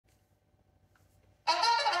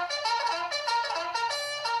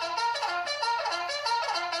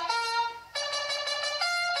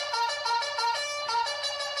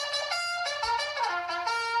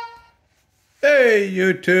Hey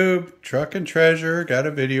YouTube, Truck and Treasure, got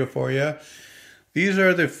a video for you. These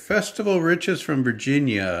are the Festival Riches from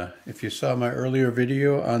Virginia. If you saw my earlier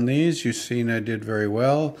video on these, you've seen I did very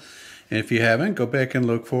well. And if you haven't, go back and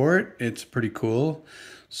look for it. It's pretty cool.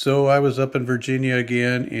 So I was up in Virginia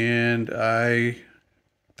again and I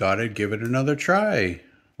thought I'd give it another try.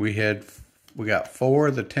 We got 4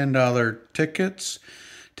 of the $10 tickets.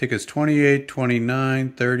 Tickets 28,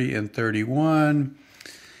 29, 30, and 31.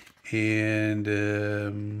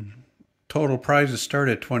 And total prizes start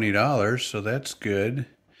at $20, so that's good.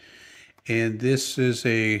 And this is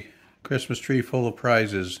a Christmas tree full of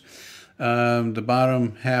prizes. The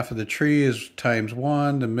bottom half of the tree is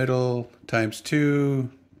 ×1, the middle ×2,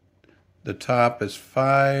 the top is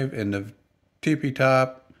 5, and the tippy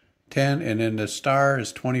top 10, and then the star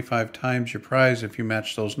is 25 times your prize if you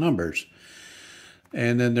match those numbers.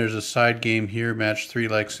 And then there's a side game here, match 3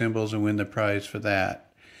 like symbols and win the prize for that.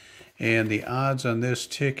 And the odds on this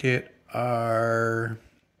ticket are,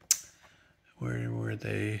 where were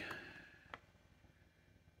they?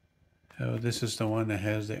 Oh, this is the one that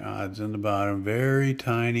has the odds in the bottom. Very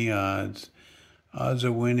tiny odds. Odds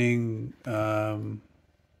of winning 1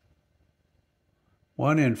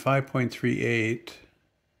 in 5.38.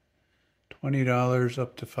 $20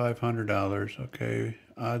 up to $500. Okay.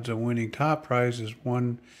 Odds of winning top prize is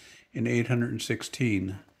 1 in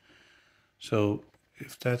 816. So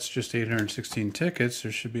if that's just 816 tickets,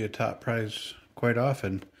 there should be a top prize quite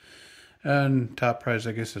often. And top prize,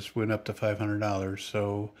 I guess, is went up to $500.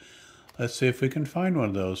 So let's see if we can find one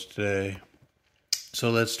of those today. So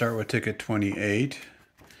let's start with ticket 28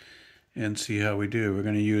 and see how we do. We're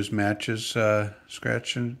going to use matches,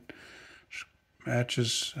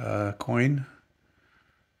 matches coin.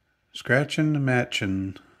 Scratching,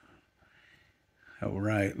 matching. All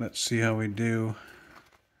right, let's see how we do.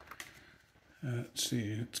 Let's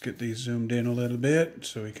see, let's get these zoomed in a little bit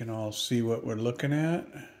so we can all see what we're looking at.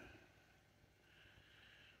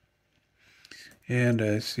 And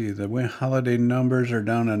I see the holiday numbers are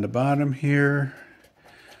down on the bottom here.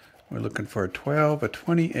 We're looking for a 12, a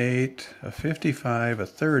 28, a 55, a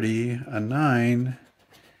 30, a 9.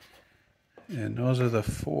 And those are the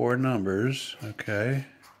 4 numbers, okay.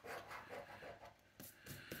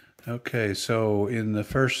 Okay, so in the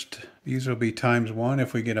first, these will be ×1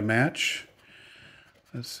 if we get a match.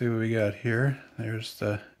 Let's see what we got here. There's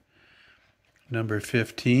the number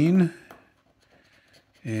 15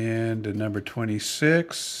 and the number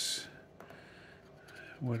 26.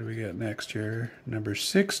 What do we got next here? Number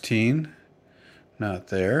 16, not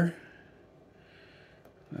there.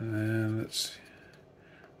 And let's see.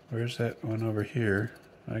 Where's that one over here?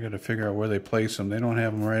 I got to figure out where they place them. They don't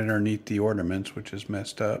have them right underneath the ornaments, which is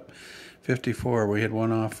messed up. 54, we had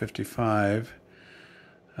one off. 55.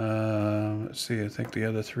 Let's see, I think the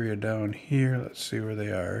other 3 are down here. Let's see where they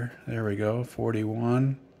are. There we go.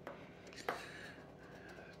 41.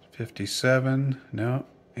 57. No.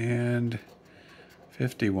 And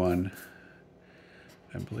 51.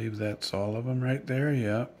 I believe that's all of them right there.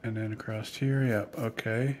 Yep. And then across here. Yep.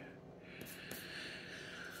 Okay.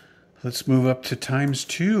 Let's move up to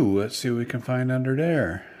 ×2. Let's see what we can find under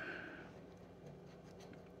there.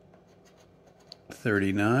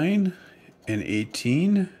 39 and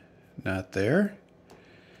 18, not there.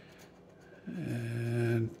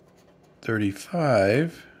 And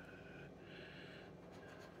 35.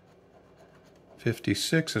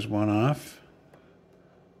 56 is one off.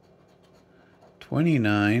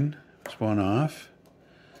 29 is one off.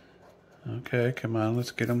 Okay, come on, let's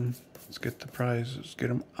get them. Let's get the prize. Let's get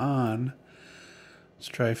them on. Let's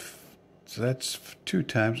try. So that's 2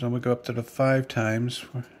 times. Then we go up to the 5 times.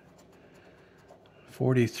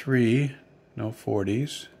 43. No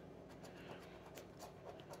 40s.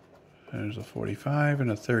 There's a 45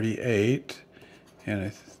 and a 38 and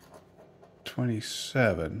a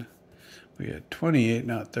 27. We had 28,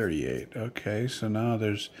 not 38. Okay, so now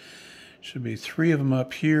there's should be 3 of them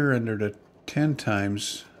up here under the 10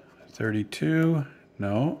 times. 32.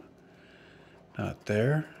 No. Not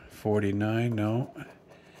there. 49, no.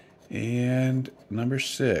 And number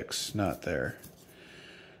 6, not there.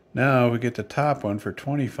 Now we get the top one for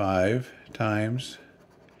 25 times.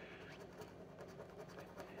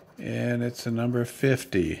 And it's the number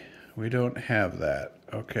 50. We don't have that.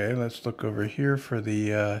 Okay, let's look over here for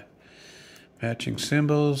the matching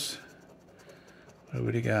symbols. What do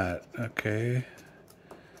we got? Okay.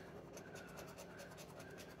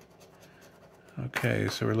 Okay,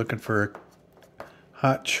 so we're looking for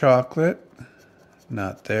hot chocolate,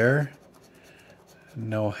 not there.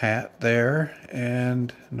 No hat there,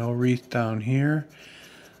 and no wreath down here.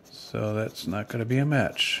 So that's not going to be a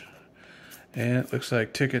match. And it looks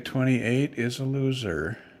like ticket 28 is a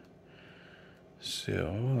loser.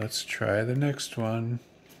 So let's try the next one.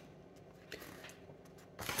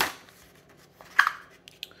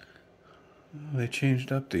 Oh, they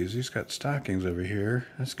changed up these. These got stockings over here.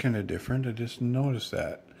 That's kind of different. I just noticed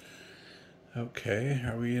that. Okay,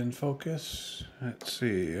 are we in focus? Let's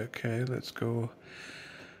see. Okay, let's go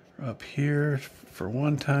up here for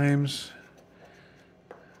 1 times.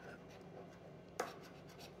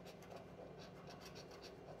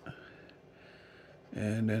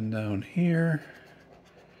 And then down here,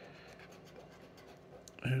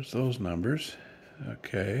 there's those numbers.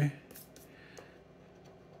 Okay.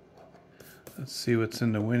 Let's see what's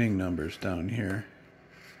in the winning numbers down here.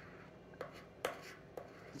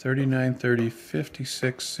 39, 30,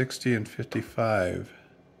 56, 60, and 55.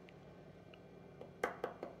 So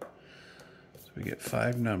we get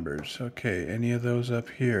 5 numbers. Okay, any of those up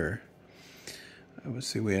here? Let's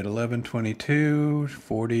see, we had 11, 22,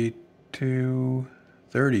 42,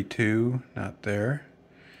 32, not there.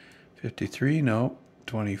 53, nope.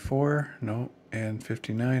 24, nope. And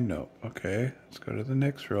 59, nope. Okay, let's go to the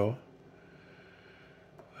next row.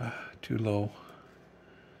 Too low.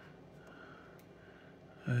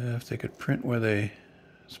 If they could print where they're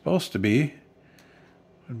supposed to be, it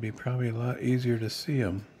would be probably a lot easier to see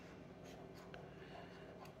them.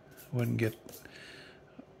 Wouldn't get...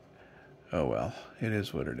 Oh well, it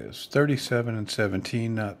is what it is. 37 and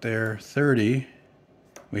 17, not there. 30,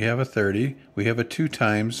 we have a 30. We have a 2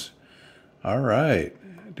 times. All right.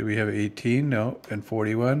 Do we have 18? No. And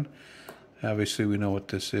 41? Obviously we know what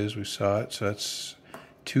this is. We saw it. So that's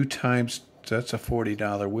 2 times. That's a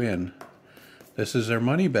 $40 win. This is our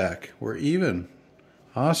money back. We're even.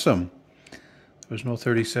 Awesome. There's no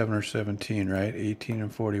 37 or 17, right? 18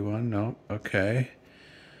 and 41? No. Okay.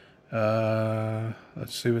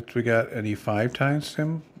 Let's see what we got. Any 5 times,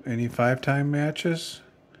 Tim? Any 5-time matches?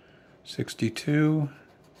 62,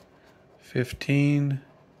 15,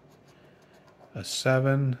 a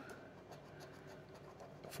 7,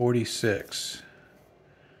 46.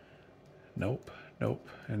 Nope, nope,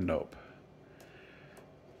 and nope.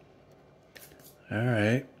 All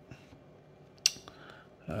right.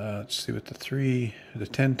 Let's see what the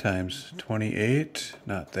 10 times. 28,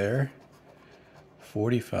 not there.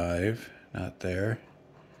 45, not there.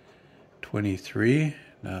 23,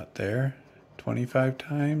 not there. 25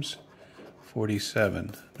 times.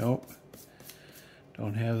 47, nope.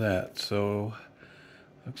 Don't have that. So,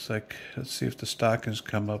 looks like, let's see if the stockings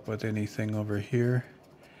come up with anything over here.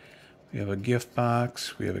 We have a gift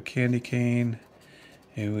box, we have a candy cane,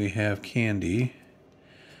 and we have candy.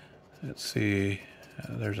 Let's see,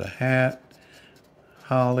 there's a hat,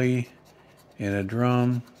 holly, and a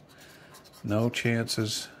drum. No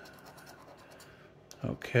chances.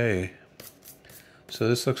 Okay. So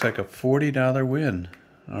this looks like a $40 win.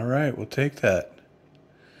 All right, we'll take that.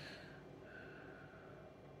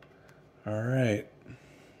 All right.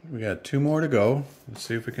 We got 2 more to go. Let's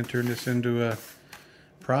see if we can turn this into a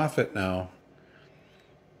profit now.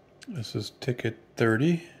 This is ticket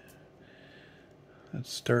 30.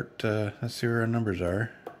 Let's start, let's see where our numbers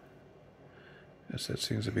are. Guess that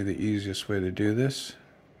seems to be the easiest way to do this.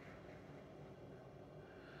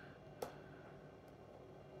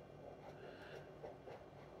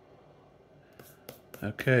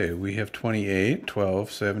 Okay, we have 28,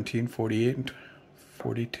 12, 17, 48, and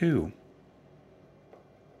 42.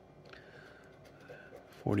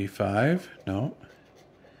 45, no.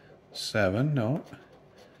 7, no.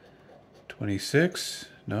 26,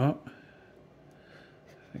 no.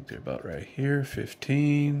 I think they're about right here.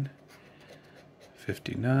 15,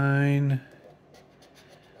 59,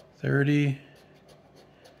 30,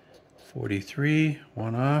 43,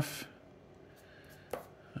 1 off.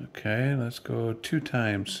 Okay, let's go 2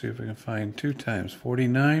 times. See if we can find 2 times.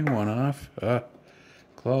 49, 1 off.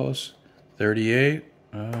 Close. 38.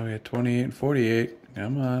 Oh, we had 28 and 48.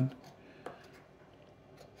 Come on.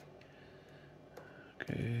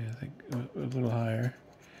 Okay, I think a little higher.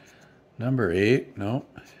 Number 8. No.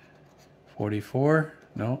 44.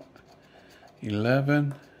 No.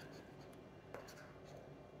 11.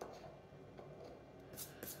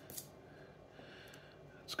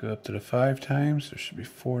 Let's go up to the 5 times. There should be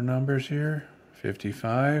 4 numbers here.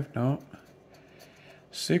 55. No.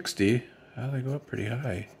 60. Oh, they go up pretty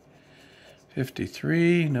high.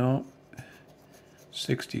 53. No.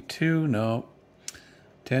 62. No.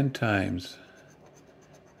 10 times.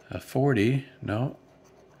 40. No.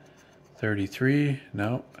 33.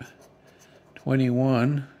 No.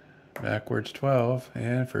 21. Backwards 12.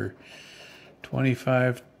 And for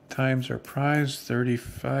 25 times our prize,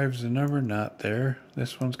 35 is the number. Not there.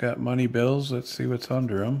 This one's got money bills. Let's see what's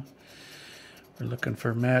under them. We're looking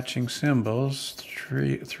for matching symbols,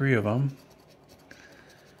 three of them.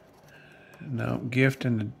 No, gift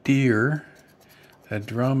and a deer, a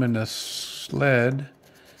drum and a sled,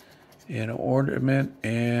 an ornament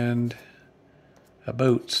and a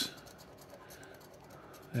boots.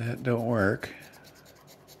 That don't work.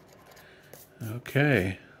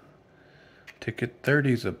 Okay. Ticket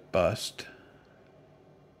 30's a bust.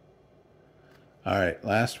 Alright,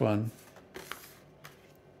 last one.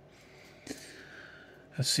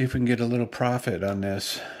 Let's see if we can get a little profit on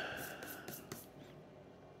this.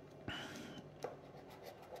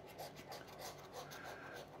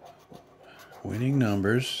 Winning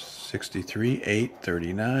numbers 63, 8,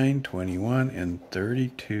 39, 21, and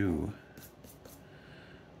 32.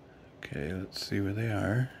 Okay, let's see where they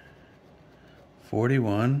are.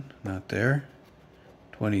 41, not there.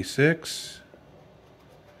 26,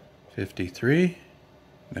 53,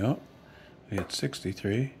 no, we had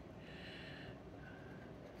 63.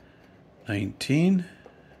 19,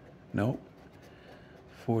 nope.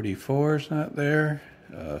 44 is not there.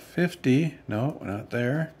 50, no, not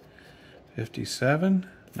there. 57,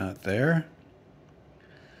 not there.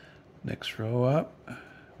 Next row up,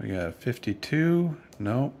 we got 52,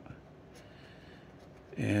 nope.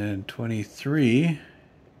 And 23,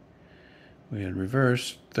 we had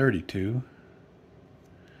reversed 32.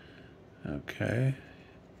 Okay.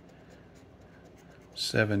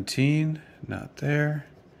 17, not there.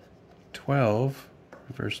 12,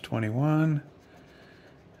 reverse 21.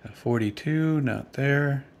 42, not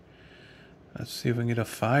there. Let's see if we can get a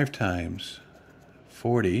 5 times.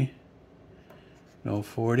 40, no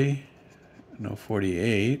 40, no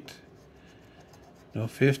 48, no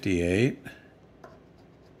 58.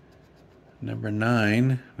 Number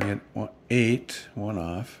 9, we had 8, 1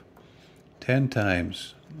 off. 10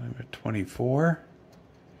 times, number 24,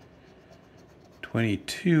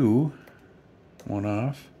 22, 1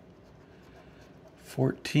 off.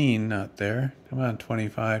 14, not there. Come on,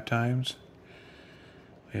 25 times.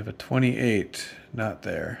 We have a 28, not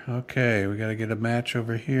there. Okay, we got to get a match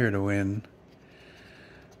over here to win.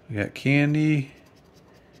 We got candy.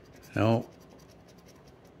 No.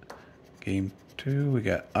 Game 2, we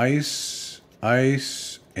got ice,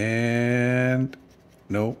 and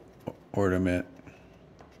nope, ornament.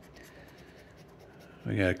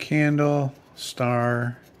 We got a candle,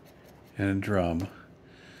 star, and a drum.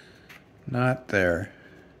 Not there.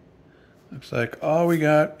 Looks like all we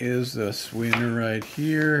got is this winner right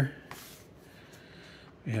here.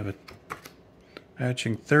 We have a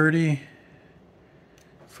matching 30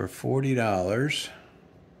 for $40.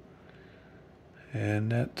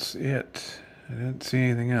 And that's it. I didn't see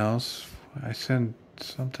anything else.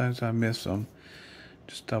 Sometimes I miss them.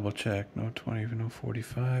 Just double check. No 20, no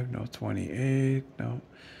 45, no 28, no.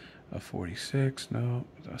 A 46, no.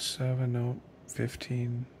 A 7, no.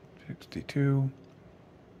 15. 62.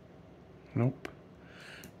 Nope.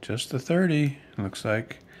 Just the 30. Looks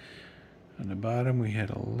like on the bottom we had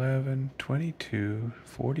 11, 22,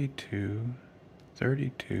 42,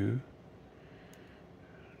 32.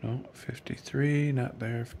 No, 53, not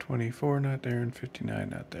there. 24, not there. And 59,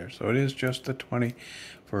 not there. So it is just the 20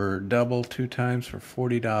 for double 2 times for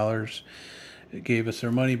 $40. It gave us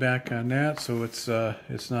our money back on that. So it's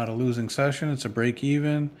not a losing session. It's a break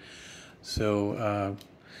even. So,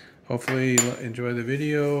 hopefully you enjoy the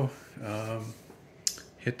video.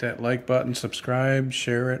 Hit that like button, subscribe,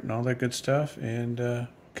 share it, and all that good stuff. And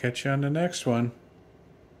catch you on the next one.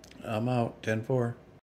 I'm out. 10-4.